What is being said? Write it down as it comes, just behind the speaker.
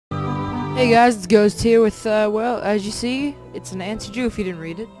Hey guys, it's Ghost here with, well, as you see, it's Nancey Drew if you didn't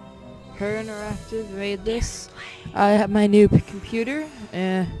read it. Her Interactive made this. I have my new computer,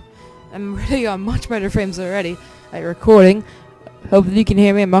 and I'm really on much better frames already at recording. Hopefully you can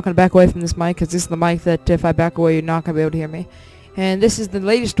hear me. I'm not going to back away from this mic, because this is the mic that if I back away, you're not going to be able to hear me. And this is the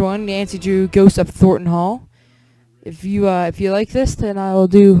latest one, Nancey Drew Ghost of Thornton Hall. If you like this, then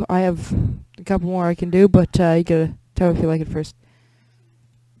I have a couple more I can do, but you gotta tell me if you like it first.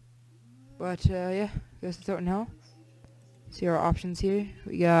 But, yeah, goes to Thornton Hall. See our options here.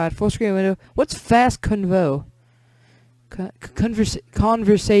 We got full screen window. What's fast convo?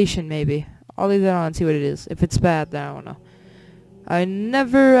 Conversation, maybe. I'll leave that on and see what it is. If it's bad, then I don't know. I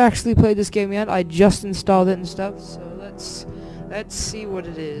never actually played this game yet. I just installed it and stuff, so let's see what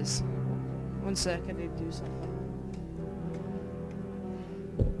it is. 1 sec, I need to do something.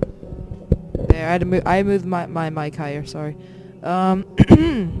 There, I moved my mic higher, sorry.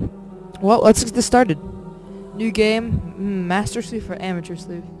 Well, let's get this started. New game, Master Sleuth for Amateur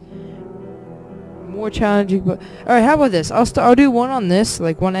Sleuth. More challenging, but alright. How about this? I'll do one on this,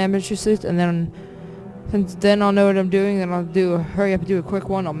 like one Amateur Sleuth, and then I'll know what I'm doing. Then I'll hurry up and do a quick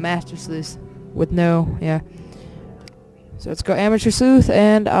one on Master Sleuth with yeah. So let's go Amateur Sleuth,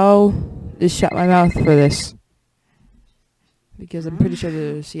 and I'll just shut my mouth for this because I'm pretty sure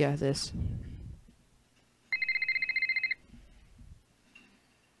there's this.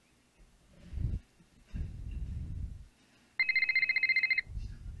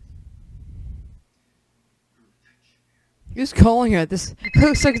 Who's calling her at this? It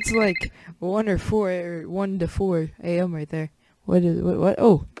looks like it's like 1 to 4 a.m. right there. What is what?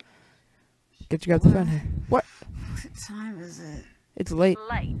 Oh, get you grab the phone here. What? What time is it? It's late.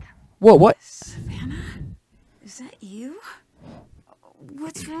 Late. Whoa, what? Savannah? Is that you?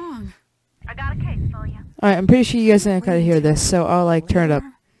 What's wrong? I got a case for you. Alright, I'm pretty sure you guys aren't gonna hear this, so I'll like turn it up.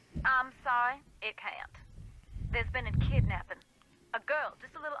 I'm sorry, it can't. There's been a kidnapping. A girl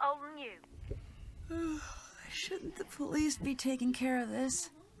just a little older than you. Shouldn't the police be taking care of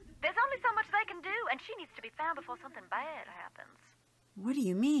this? There's only so much they can do, and she needs to be found before something bad happens. What do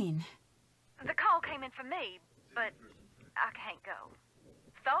you mean? The call came in for me, but I can't go.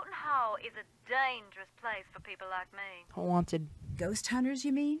 Thornton Hall is a dangerous place for people like me. Haunted. Ghost hunters,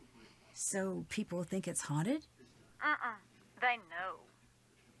 you mean? So people think it's haunted? They know.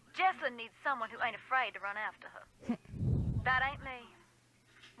 Jesslyn needs someone who ain't afraid to run after her. That ain't me.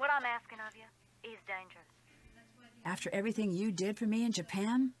 What I'm asking of you is dangerous. After everything you did for me in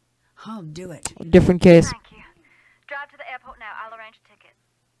Japan, I'll do it. Different case. Thank you. Drive to the airport now. I'll arrange a ticket.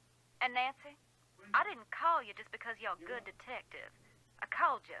 And Nancy, I didn't call you just because you're a good detective. I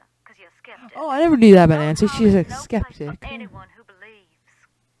called you because you're a skeptic. Oh, I never knew that about Nancy. She's a No place skeptic. for anyone who believes.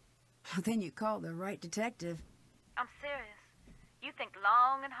 Well, then you called the right detective. I'm serious. You think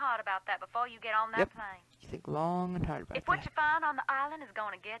long and hard about that before you get on that plane. You think long and hard about If what that. you find on the island is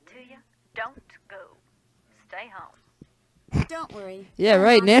going to get to you, don't go. Stay home. Don't worry. Yeah,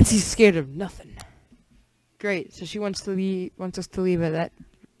 right. Nancy's scared of nothing. Great. So she wants us to leave at that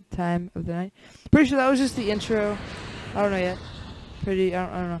time of the night. Pretty sure that was just the intro. I don't know yet. I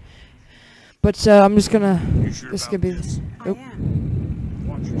don't know. But I'm just gonna. This could be. I am.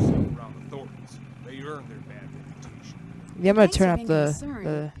 Watch yourself around the Thorntons. They earn their bad reputation. Yeah, I'm gonna Thanks turn for up being the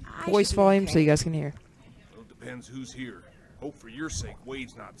concerned. I voice should be volume so okay. you guys can hear. Well, it depends who's here. Hope for your sake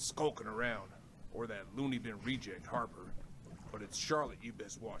Wade's not skulking around. Or that loony bin reject Harper. But it's Charlotte you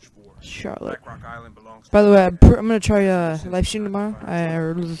best watch for. Charlotte. Black Rock Island belongs to By the way, I'm gonna try live stream tomorrow.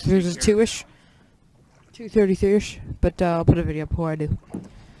 There's a 2-ish, 2:33ish, but I'll put a video up before I do.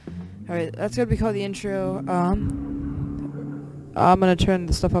 All right, that's gonna be called the intro. I'm gonna turn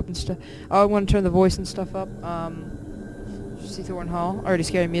the stuff up and stuff. I want to turn the voice and stuff up. See Thornton Hall. Already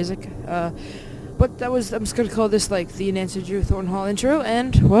scary music. But I'm just gonna call this like the Nancey Drew Thornton Hall intro,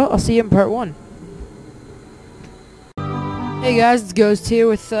 and well, I'll see you in part 1. Hey guys, it's Ghost here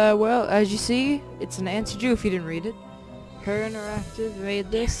with, well, as you see, it's Nancey Drew if you didn't read it. Her Interactive made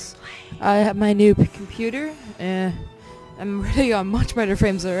this. I have my new computer, and I'm really on much better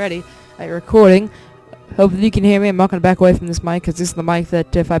frames already at recording. Hopefully you can hear me. I'm not going to back away from this mic, because this is the mic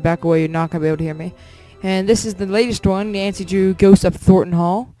that if I back away, you're not going to be able to hear me. And this is the latest one, Nancey Drew Ghost of Thornton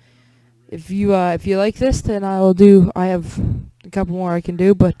Hall. If you like this, then I have a couple more I can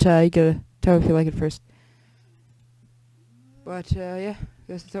do, but you gotta tell me if you like it first. But, yeah,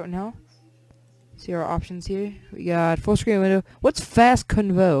 goes to Thornton Hall. See our options here. We got full screen window. What's fast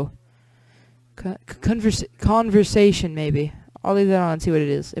convo? Conversation, maybe. I'll leave that on and see what it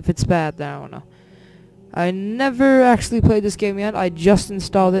is. If it's bad, then I don't know. I never actually played this game yet. I just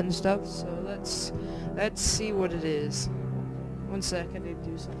installed it and stuff, so let's see what it is. 1 sec, I need to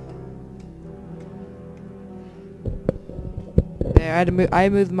do something. There, I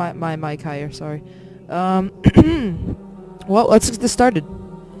moved my mic higher, sorry. Well, let's get this started.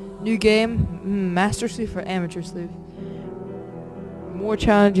 New game, Master Sleuth for Amateur Sleuth. More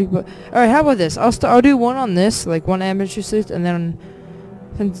challenging, but... Alright, how about this? I'll do one on this, like one Amateur Sleuth, and then...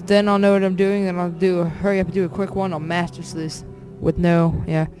 Since then I'll know what I'm doing, and I'll hurry up and do a quick one on Master Sleuth. With no,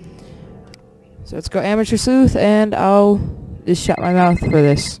 yeah. So let's go Amateur Sleuth, and I'll just shut my mouth for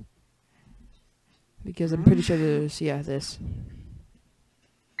this. Because I'm pretty sure there's, yeah, this.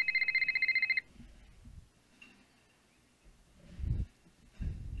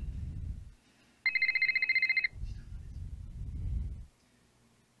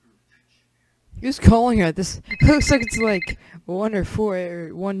 Who's calling her? This looks like it's like 1 to 4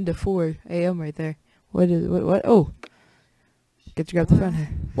 a.m. right there. What? Oh, get to grab the phone here.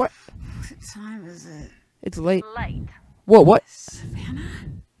 What? What time is it? It's late. Late. Whoa, what? Savannah?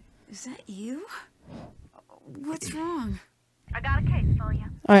 Is that you? What's wrong? I got a case for you.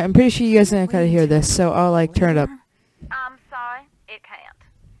 Alright, I'm pretty sure you guys aren't gonna hear this, so I'll like turn it up. I'm sorry, it can't.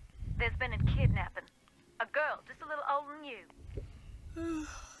 There's been a kidnapping. A girl just a little older than you.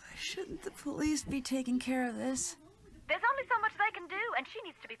 Shouldn't the police be taking care of this? There's only so much they can do, and she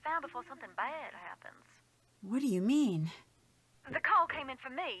needs to be found before something bad happens. What do you mean? The call came in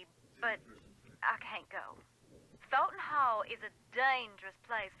for me, but I can't go. Thornton Hall is a dangerous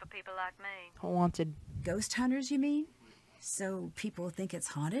place for people like me. Haunted. Ghost hunters, you mean? So people think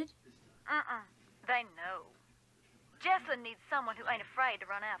it's haunted? They know. Jessalyn needs someone who ain't afraid to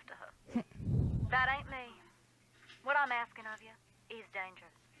run after her. That ain't me. What I'm asking of you is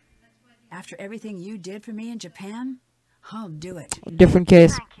dangerous. After everything you did for me in Japan, I'll do it. Different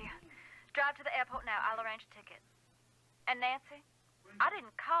case. Thank you. Drive to the airport now. I'll arrange a ticket. And Nancy, I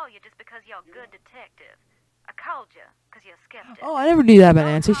didn't call you just because you're a good detective. I called you because you're a skeptic. Oh, I never knew that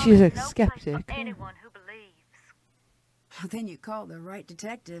about Nancy. Thornton She's Hall a is no place skeptic. for anyone who believes. Well, then you called the right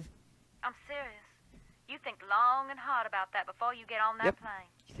detective. I'm serious. You think long and hard about that before you get on that Yep.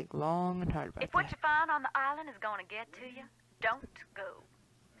 plane. You think long and hard about If what that. you find on the island is going to get to you, don't go.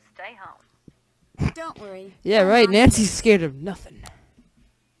 Stay home. Don't worry. Yeah, I'm right. on Nancy's it. scared of nothing.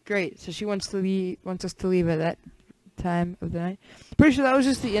 Great. So she wants us to leave at that time of the night. Pretty sure that was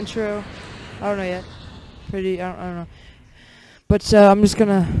just the intro. I don't know yet. I don't know. But I'm just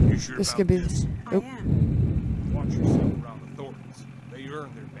gonna. You sure This about could be. this? I Oop. am. Watch yourself around the Thorntons. They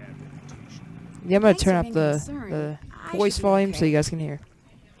earn their bad reputation. Yeah, I'm gonna Thanks turn for up being the concerned. I voice should be volume so okay. you guys can hear.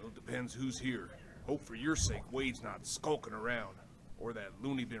 Well, it depends who's here. Hope for your sake Wade's not skulking around. Or that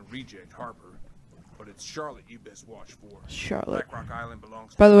loony bin reject Harper. But it's Charlotte you best watch for. Charlotte. Black Rock Island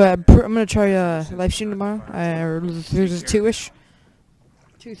belongs to By the way, I'm gonna try live stream tomorrow. There's a 2-ish,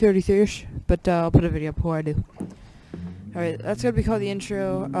 2:33ish. But I'll put a video up before I do. All right, that's gonna be called the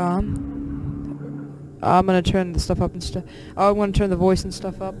intro. I'm gonna turn the stuff up and stuff. Oh, I'm gonna turn the voice and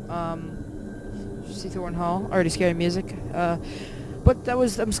stuff up. See Thornton Hall. Already scary music. But I'm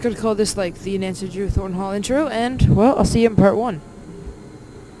just gonna call this like the Nancey Drew Thornton Hall intro. And well, I'll see you in part 1.